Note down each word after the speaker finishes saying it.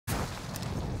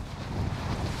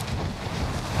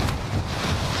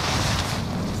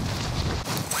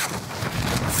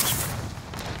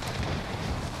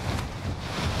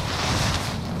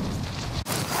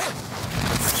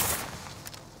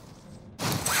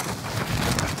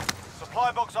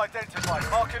Supply box identified.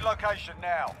 Marking location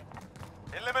now.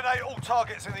 Eliminate all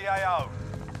targets in the AO.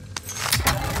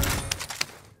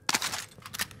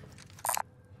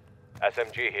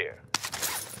 SMG here.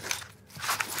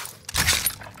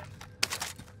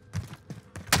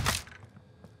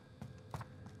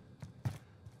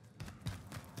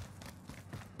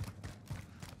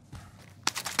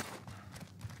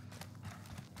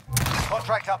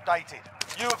 Contract updated.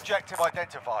 New objective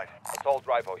identified. Assault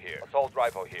rifle here. Assault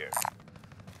rifle here.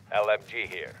 LMG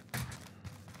here.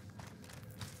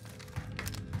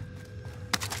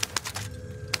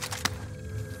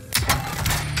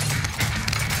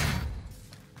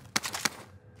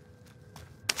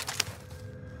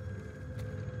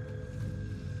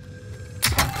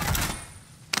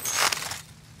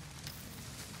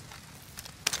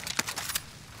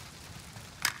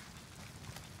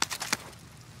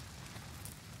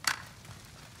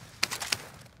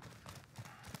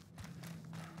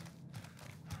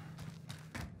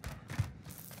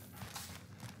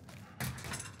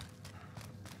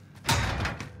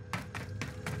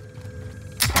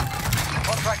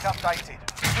 Contract updated.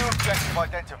 New objective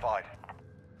identified.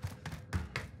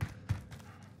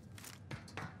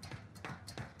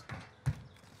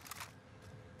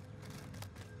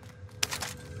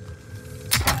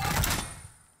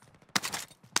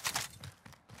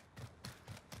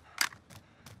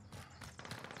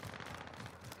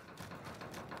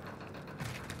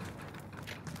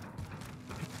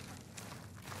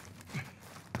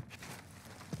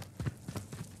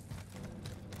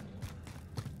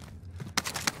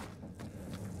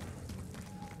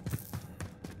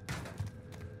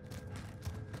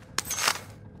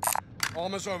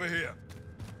 Armor's over here.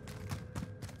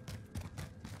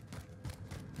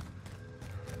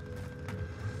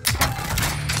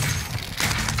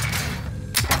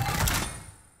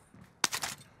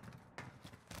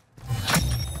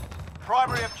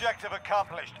 Primary objective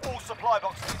accomplished. All supply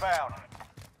boxes found.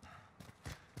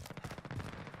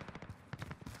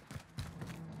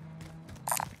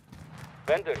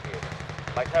 Vendor here.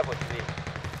 Might have what you need.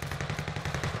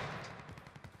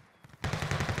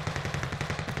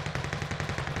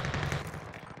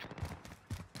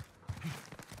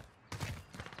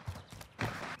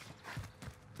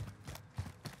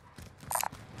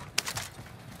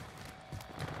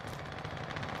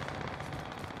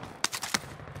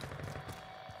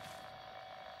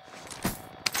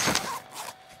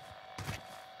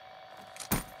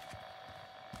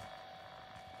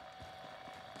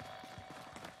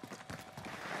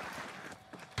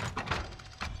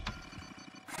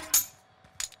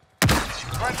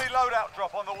 Friendly loadout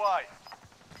drop on the way.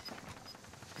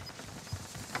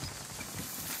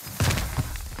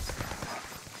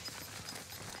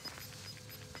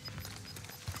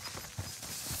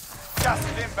 Gas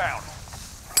is inbound.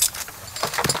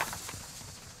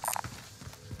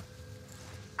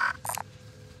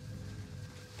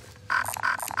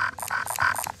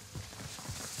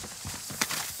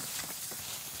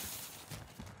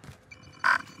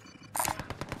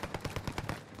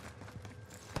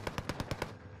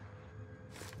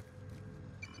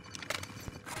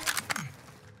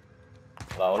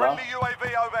 Friendly UAV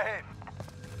overhead.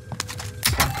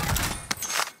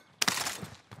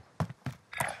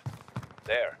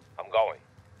 There, I'm going.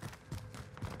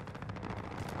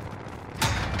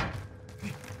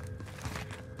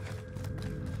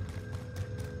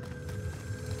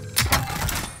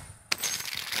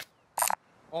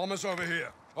 Armor's over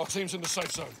here. Our team's in the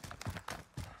safe zone.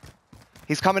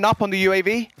 He's coming up on the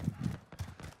UAV.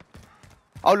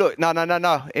 Oh look, no.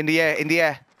 In the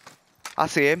air. I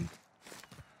see him.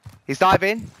 He's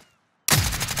diving.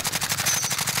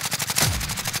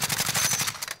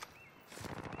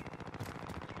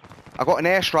 I got an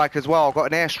airstrike as well. I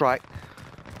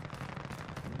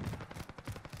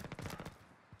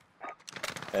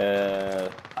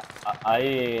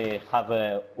have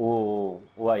a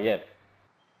UAF.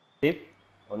 Tip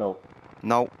or no?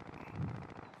 No.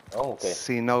 Oh, okay.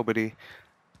 See nobody.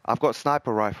 I've got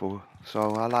sniper rifle,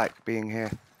 so I like being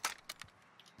here.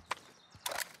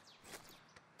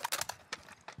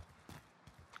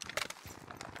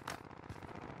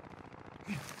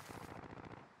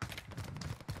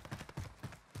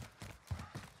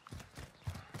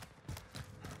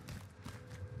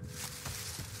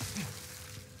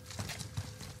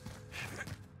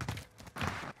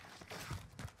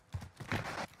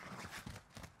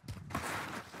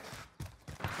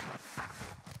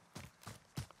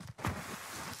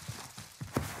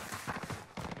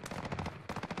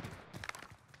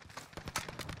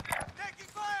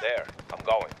 There, I'm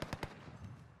going.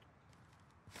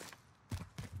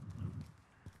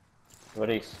 Where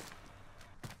is?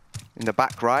 In the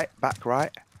back right, back right.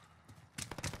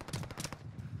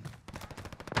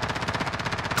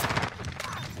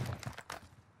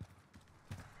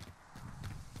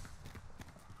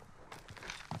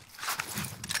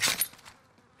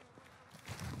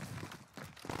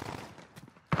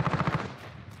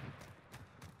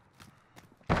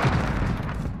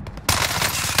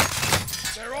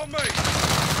 They're on me!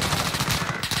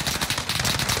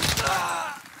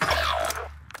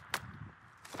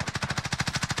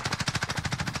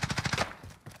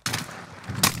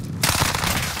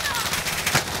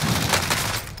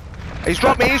 He's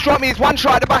dropped me, he's one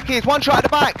shot at the back, he's one shot at the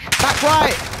back. Back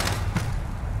right.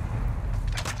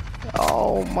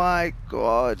 Oh my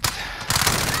god.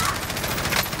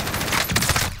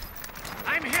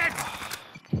 I'm hit!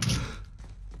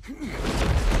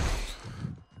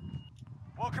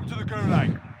 Welcome to the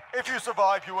Gulag. If you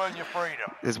survive, you earn your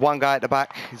freedom. There's one guy at the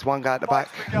back, there's one guy at the back.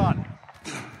 Fight's begun.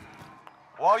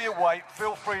 While you wait,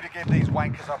 feel free to give these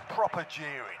wankers a proper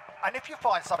jeering. And if you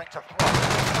find something to throw, feel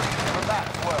free to give them that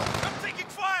as well. I'm taking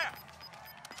fire!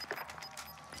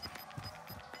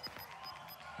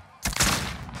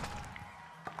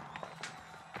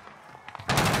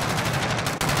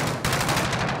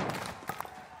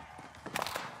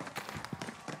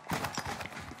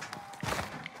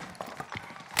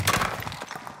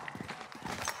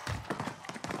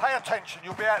 Pay attention,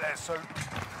 you'll be out there soon.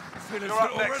 Feeling You're up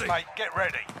fit next, already. mate. Get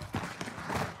ready.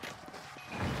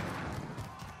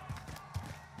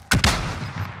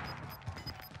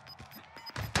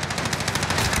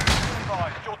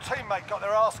 Your teammate got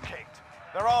their ass kicked.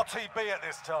 They're RTB at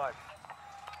this time.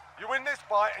 You win this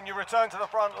fight and you return to the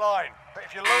front line. But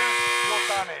if you lose, you're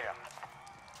done here.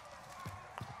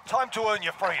 Time to earn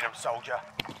your freedom, soldier.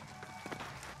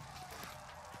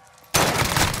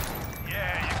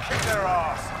 Yeah, you kicked their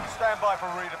ass. Stand by for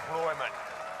redeployment.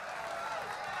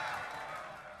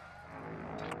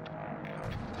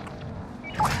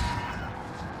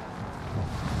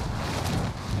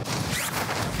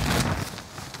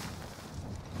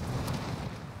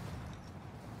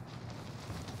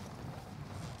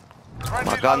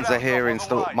 My guns are here in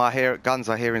guns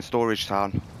are here in storage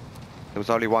town. There was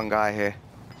only one guy here.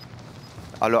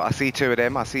 Oh look, I see two of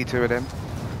them. I see two of them.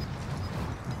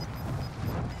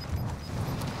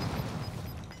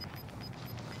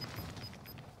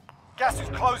 Gas is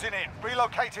closing in.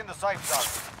 Relocating the safe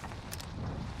zone.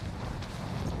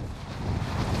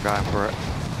 Going for it.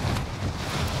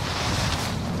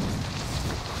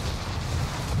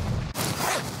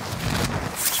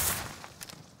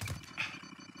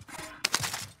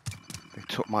 They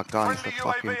took my guns, the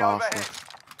Friendly fucking UAV bastards. overhead.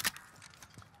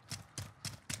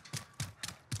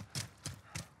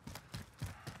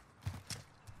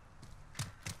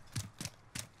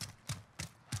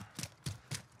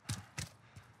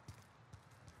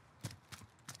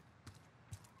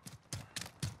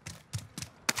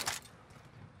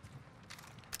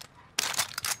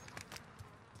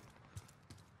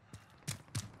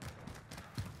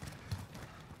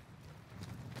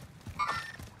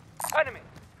 Enemy!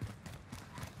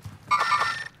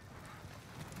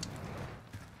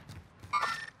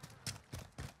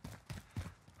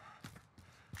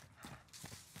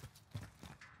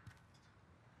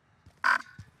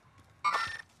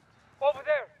 Over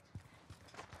there!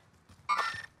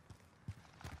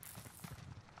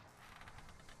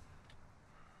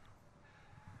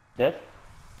 Yes?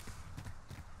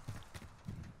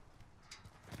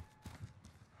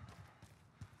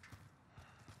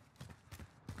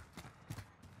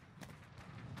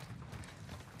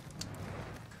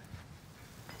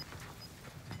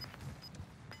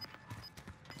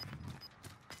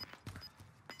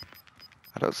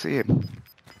 I don't see him.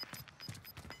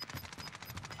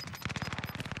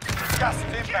 Gas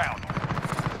is inbound.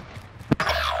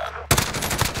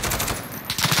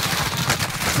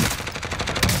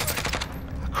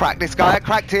 Crack this guy, I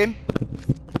cracked him.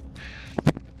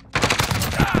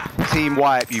 Team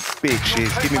wipe, you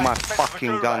bitches. Give me my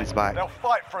fucking guns back. They'll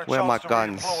fight for a Where are my chance to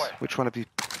guns? redeploy. Which one of you?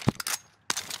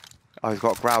 Oh, he's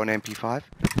got a Growl and MP5.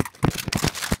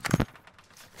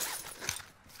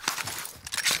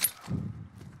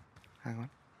 Hang on.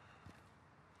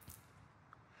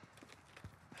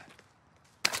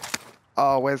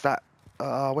 Oh, where's that?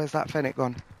 Where's that Fennec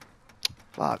gone?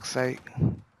 Fuck's sake.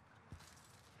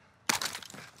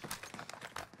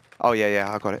 Oh,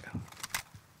 yeah, I got it.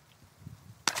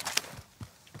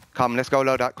 Come, let's go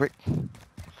load that quick. Be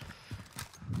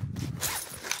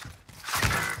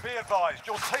advised,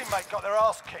 your teammate got their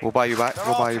ass kicked. We'll buy you back, They're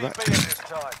we'll buy you back. RTB at this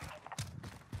time.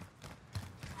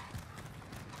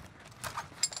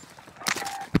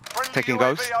 Friendly Taking UAV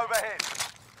ghost. overhead.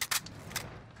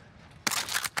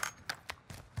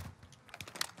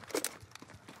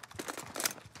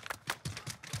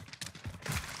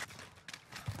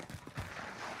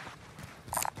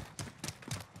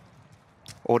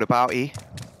 Or the bounty.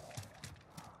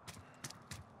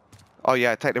 Oh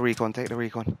yeah, take the recon, take the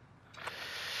recon.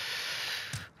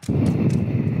 Move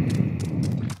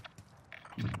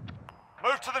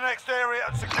to the next area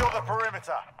and secure the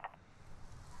perimeter.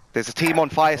 There's a team on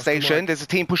fire station. There's a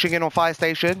team pushing in on fire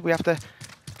station. We have to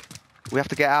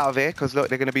get out of here because look,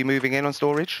 they're going to be moving in on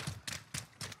storage.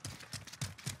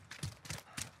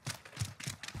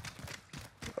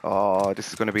 Oh, this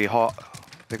is going to be hot.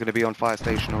 They're going to be on fire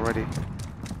station already.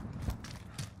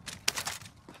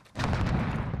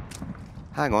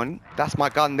 Hang on, that's my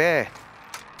gun there.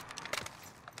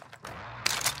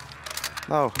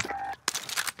 No.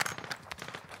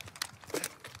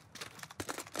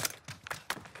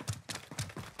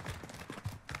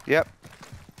 Yep.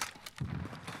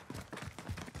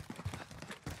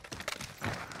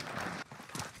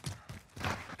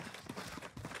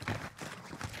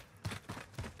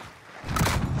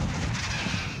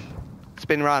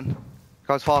 Spin run.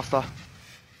 Goes faster.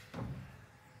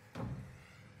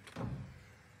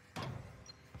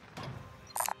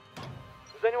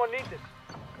 Does anyone need this?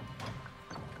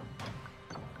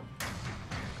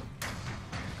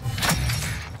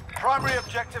 Primary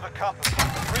objective accomplished.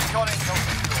 Recon intel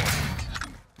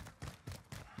secured.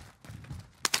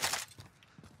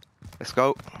 Let's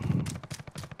go.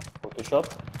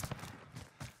 Photoshop.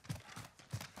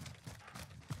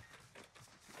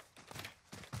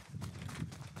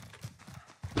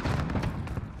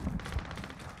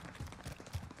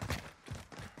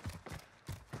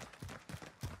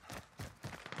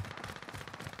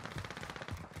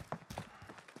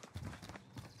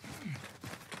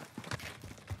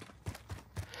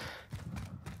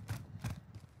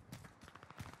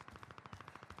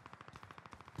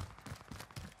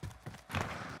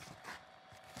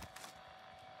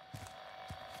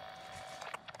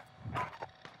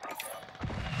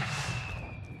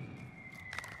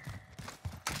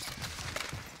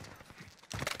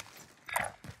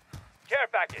 Care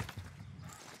package.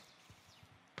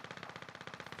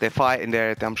 They're fighting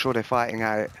there. I'm sure they're fighting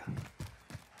at it.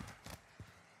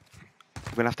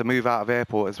 We're gonna have to move out of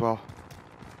airport as well.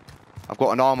 I've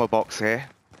got an armor box here.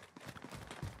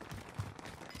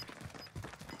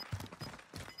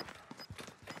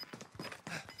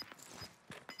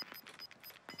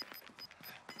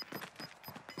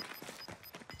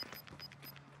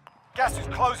 Gas is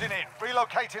closing in.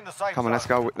 Relocating the safe Come on, zone. let's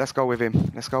go. Let's go with him.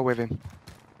 Let's go with him.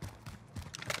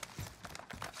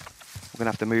 We're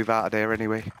gonna have to move out of there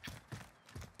anyway.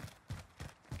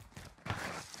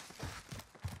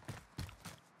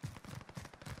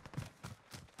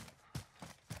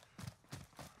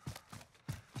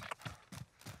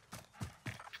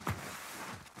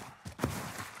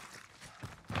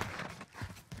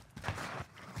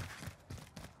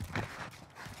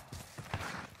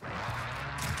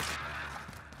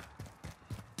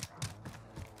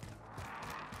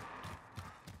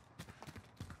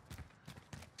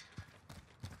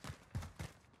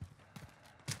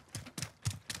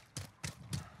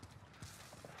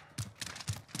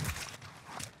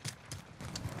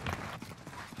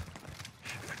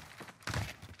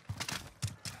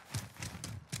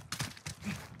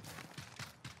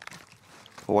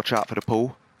 Watch out for the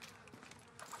pool.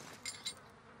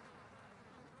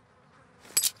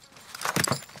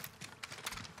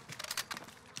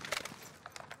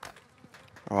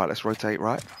 All right, let's rotate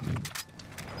right.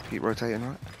 Keep rotating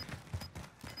right.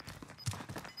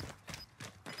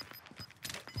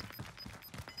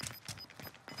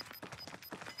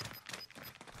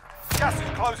 Gas is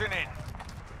closing in.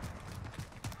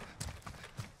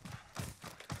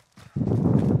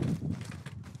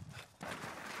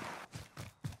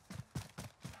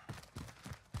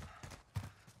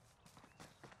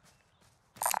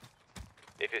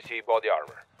 If you see body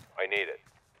armor, I need it.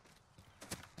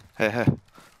 Heh.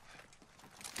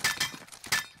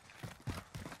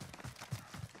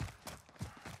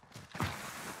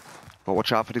 But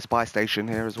watch out for this buy station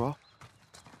here as well.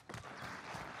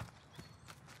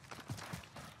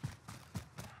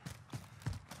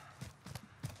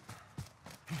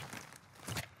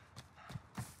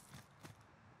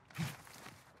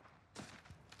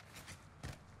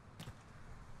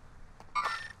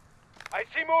 I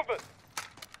see movement.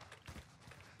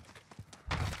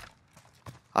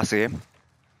 I see him.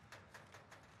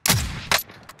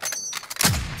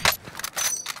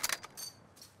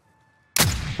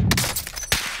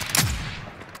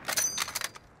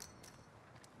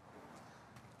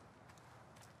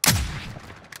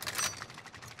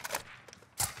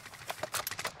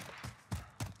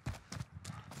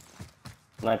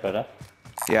 Sniper, huh?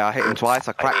 Yeah, I hit him twice.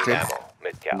 I cracked him. Ammo.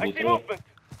 Mid-cal. I see movement.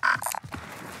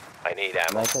 I need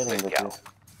ammo. Sniper in the Mid-cal. place.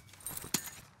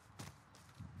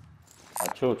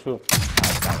 Two.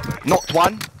 Knocked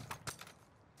one.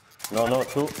 No,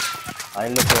 two. I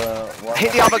look one.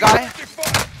 Hit the other guy.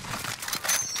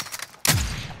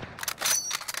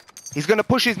 He's gonna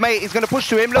push his mate. He's gonna push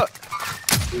to him. Look.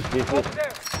 This.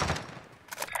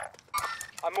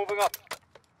 I'm moving up.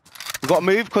 We gotta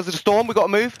move because of the storm. We gotta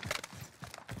move.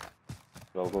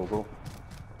 Go.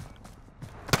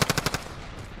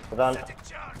 Run.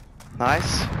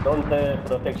 Nice. Don't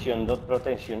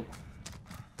protection.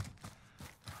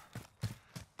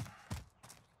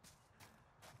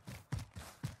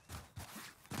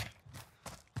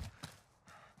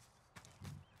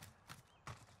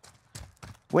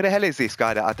 Where the hell is this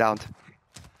guy that I downed?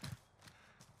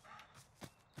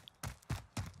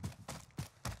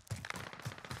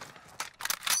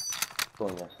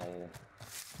 Coño, ahí.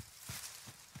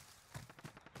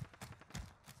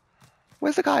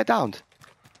 Where's the guy I downed?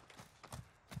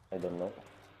 I don't know.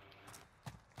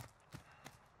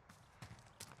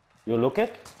 You look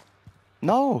it?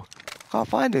 No, can't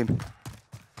find him.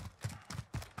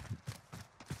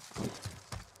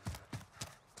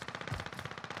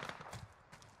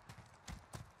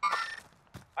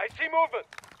 I see movement.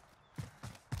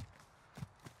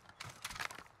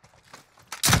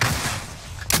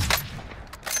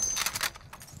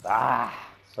 Ah,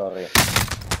 sorry.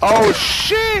 Oh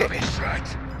shit!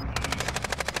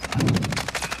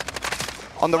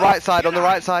 On the right side, on the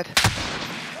right side.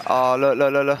 Oh,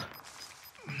 look.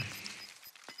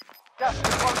 Gas is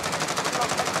close.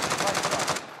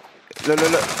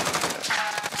 Look.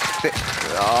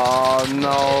 Oh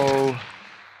no.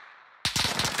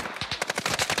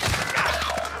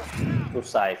 Two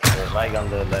sides, right on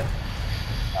the left.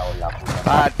 Oh, la puta.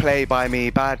 Bad play by me,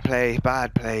 bad play.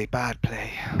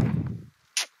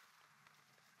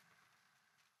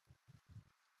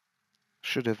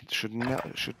 Should have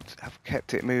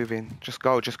kept it moving. Just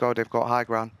go. They've got high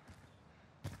ground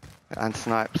and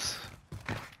snipes.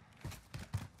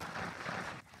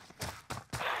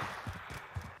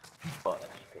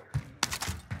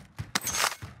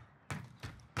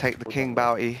 Take the king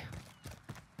bounty.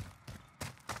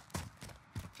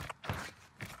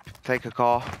 Take a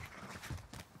car.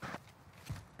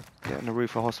 Get on the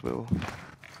roof of hospital.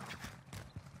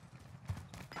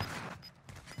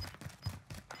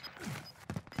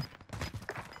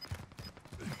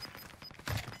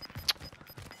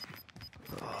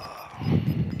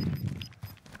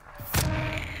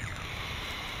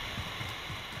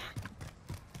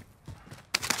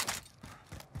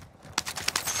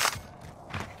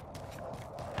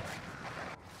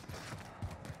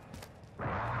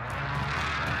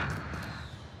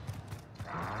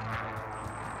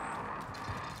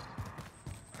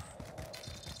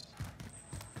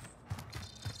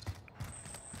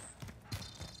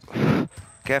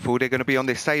 Careful, they're going to be on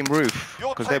this same roof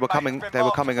because they were coming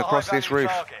across this roof.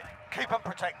 Keep them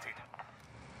protected.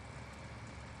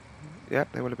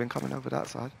 Yep, they would have been coming over that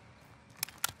side.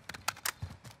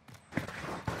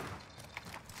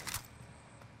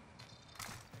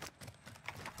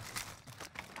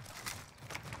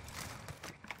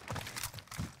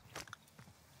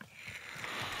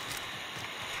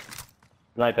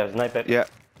 Sniper. Yeah.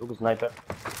 Look, sniper.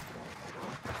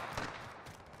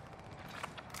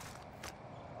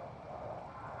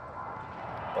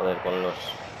 Joder, con los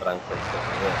francos.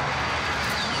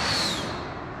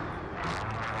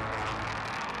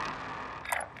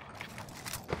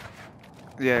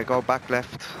 Yeah, go back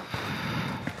left.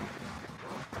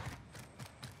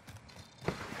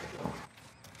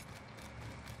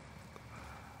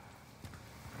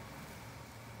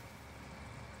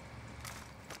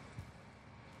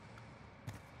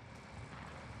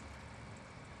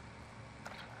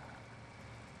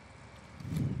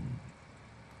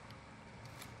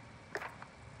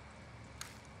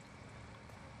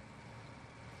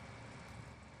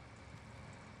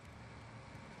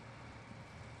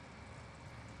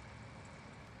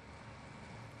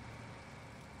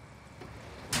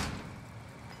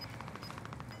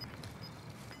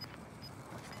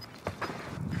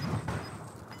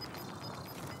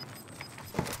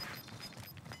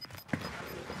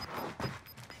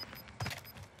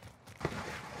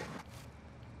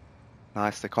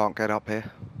 Nice, they can't get up here.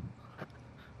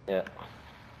 Yeah.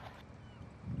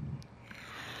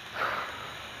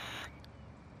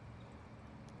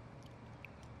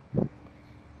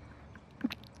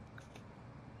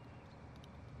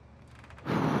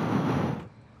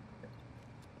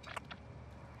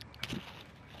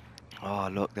 Oh,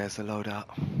 look, there's the loadout.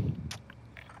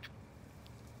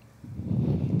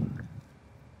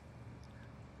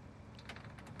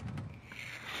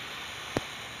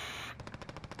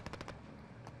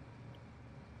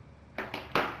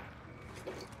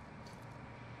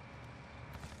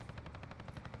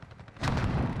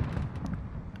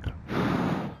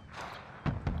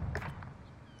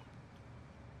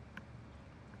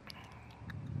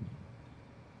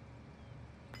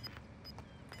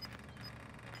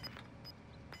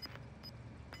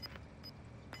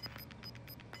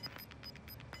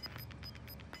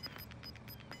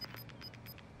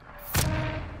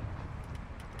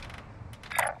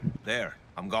 There,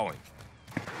 I'm going.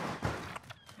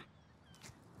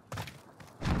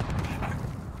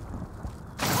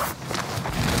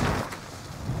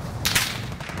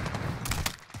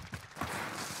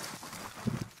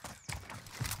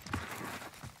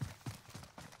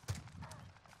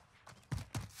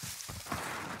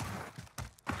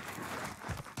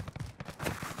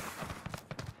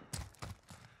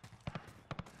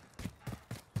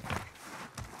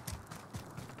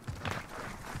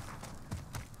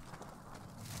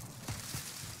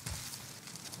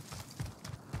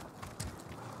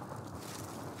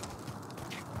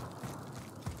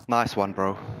 Nice one,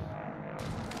 bro.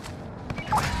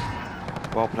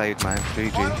 Well played, man.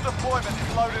 GG. Final deployment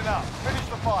is loading up. Finish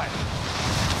the fight.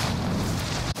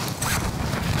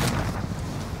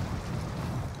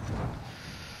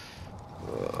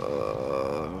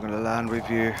 I'm gonna land with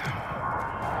you.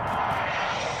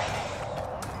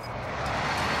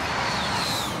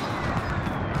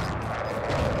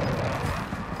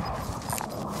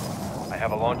 I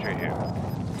have a launcher here.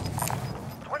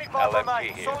 25 LMG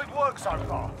remain. here. Solid work so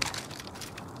far.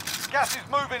 Gas is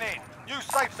moving in. New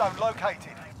safe zone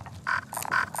located.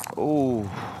 Ooh.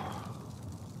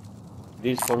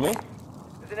 This for me?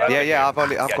 Yeah, I've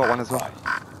got one as well.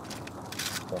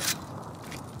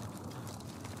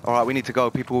 All right, we need to go.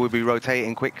 People will be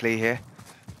rotating quickly here.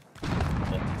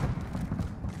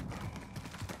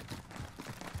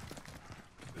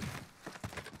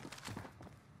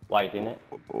 White in it.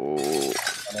 Oh,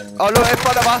 look, in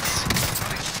front of us.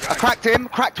 I cracked him.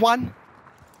 Cracked one.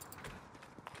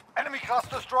 Enemy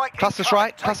cluster strike. Cluster incoming.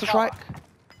 strike. Take Cluster cover. strike.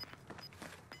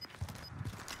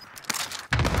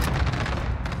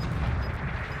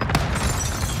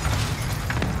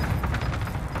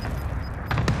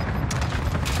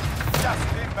 Gas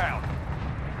is inbound.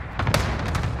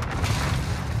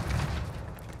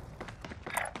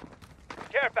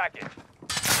 Care package.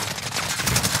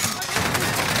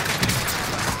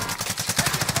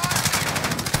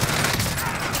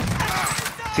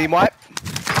 Team wipe.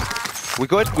 We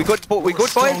good? We good? We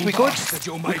good, boys? We good?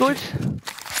 We We good?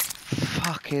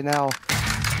 Fucking hell.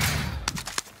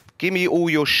 Give me all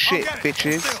your shit,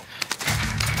 bitches.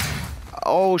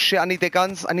 Oh shit, I need their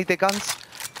guns. I need their guns.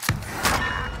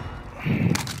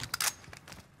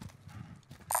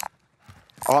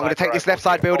 Oh, I'm gonna take this left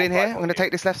side building here. I'm gonna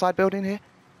take this left side building here.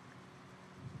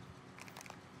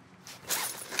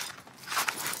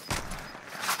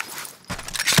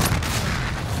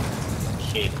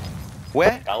 Shit.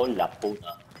 Where? Cago en la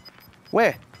puta.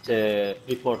 Where?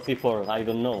 C4, I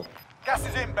don't know. Gas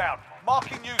is inbound.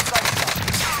 Marking new safe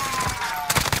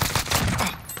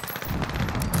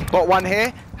zone. Got one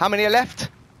here. How many are left?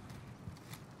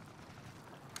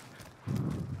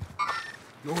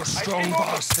 You're a strong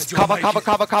bastard. You're Cover, making.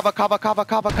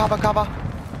 cover.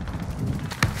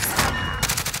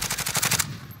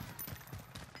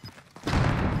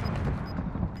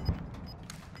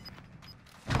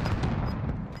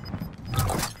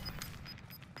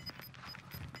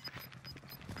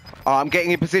 Oh, I'm getting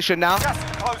in position now. Gas is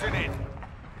closing in.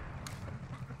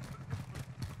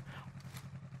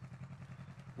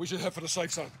 We should head for the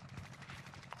safe zone.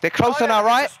 They're close on Nine our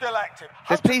enemies right. are still active.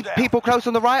 There's Hunt them down. people close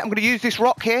on the right. I'm going to use this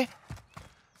rock here.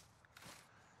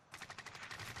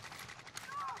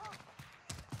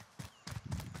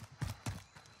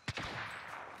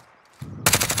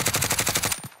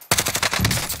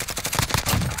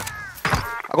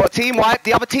 I got a team wipe.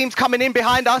 The other team's coming in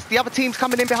behind us. The other team's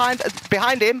coming in behind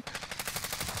him.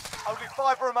 Only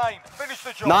 5 remain. Finish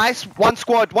the job. Nice. One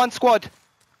squad.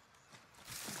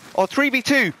 Or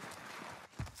 3v2.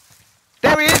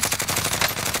 There he is.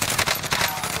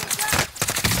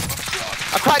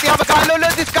 I cracked the other guy.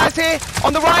 Look, this guy's here.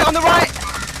 On the right. On the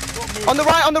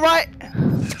right.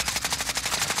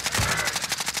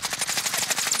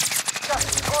 Gas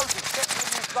is closing. Get to the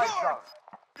new safe zone.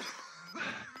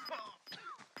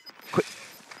 Quick.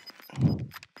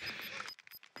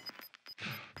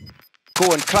 Go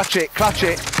on, clutch it.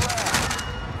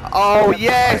 Oh,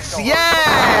 yes.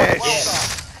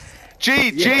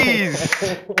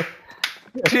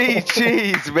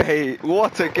 GG's, mate.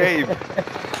 What a game.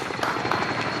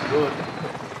 Good.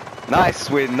 Nice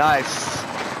win, nice.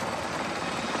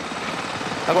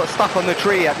 I got stuck on the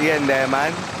tree at the end there,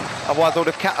 man. Otherwise, I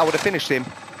would have finished him.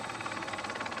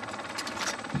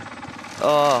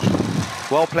 Oh,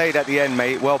 well played at the end,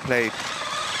 mate. Well played.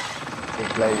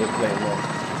 Good play,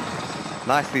 man.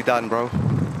 Nicely done, bro.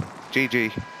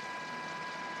 GG.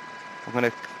 I'm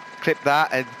gonna clip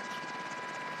that and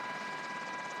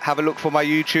have a look for my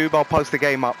YouTube. I'll post the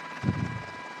game up.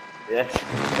 Yes.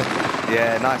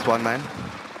 Yeah, nice one, man.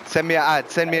 Send me an ad.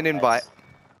 Send me an invite.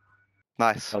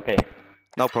 Nice. Okay.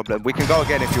 No problem. We can go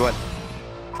again if you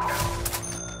want.